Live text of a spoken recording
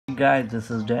guys, this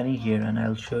is Danny here and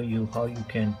I'll show you how you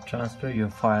can transfer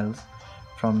your files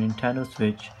from Nintendo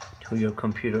Switch to your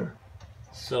computer.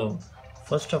 So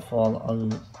first of all,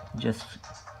 I'll just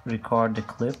record the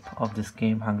clip of this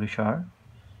game Hungry Shark,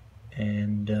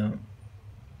 and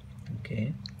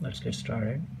okay, let's get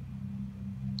started.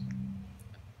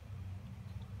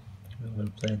 We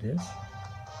will play this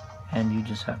and you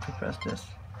just have to press this.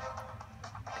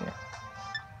 Okay,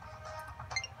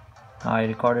 I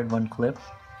recorded one clip.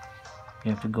 You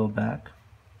have to go back,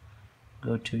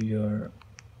 go to your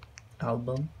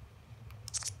album.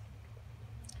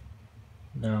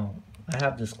 Now I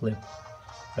have this clip.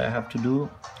 What I have to do,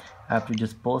 I have to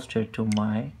just post it to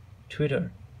my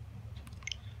Twitter.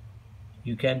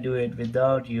 You can do it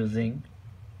without using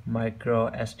micro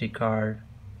SD card,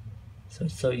 so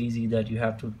it's so easy that you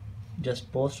have to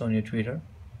just post on your Twitter.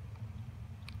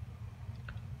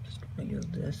 Just gonna use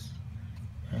this,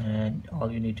 and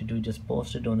all you need to do is just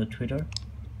post it on the Twitter.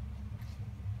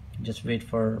 Just wait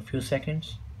for a few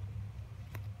seconds,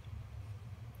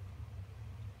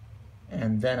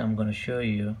 and then I'm gonna show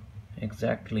you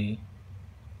exactly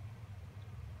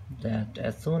that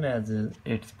as soon as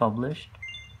it's published.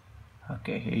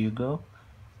 Okay, here you go,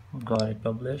 got it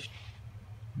published.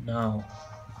 Now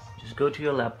just go to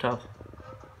your laptop,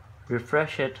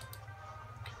 refresh it.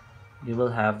 You will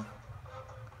have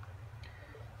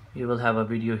a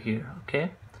video here.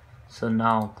 Okay, so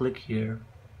now click here,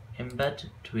 embed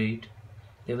tweet.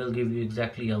 They will give you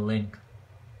exactly a link.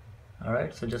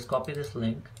 Alright, so just copy this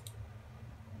link.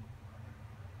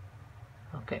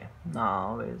 Okay,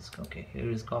 now here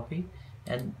is copy,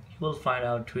 and you will find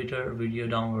out Twitter video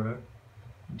downloader.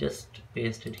 Just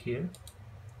paste it here,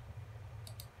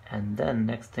 and then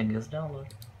next thing is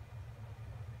download.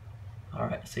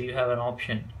 Alright, so you have an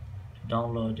option to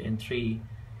download in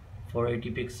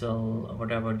 480 pixel or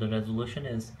whatever the resolution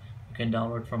is. You can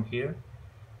download from here,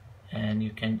 and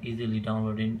you can easily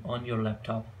download it on your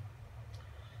laptop.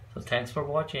 So thanks for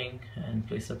watching, and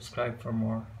please subscribe for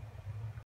more.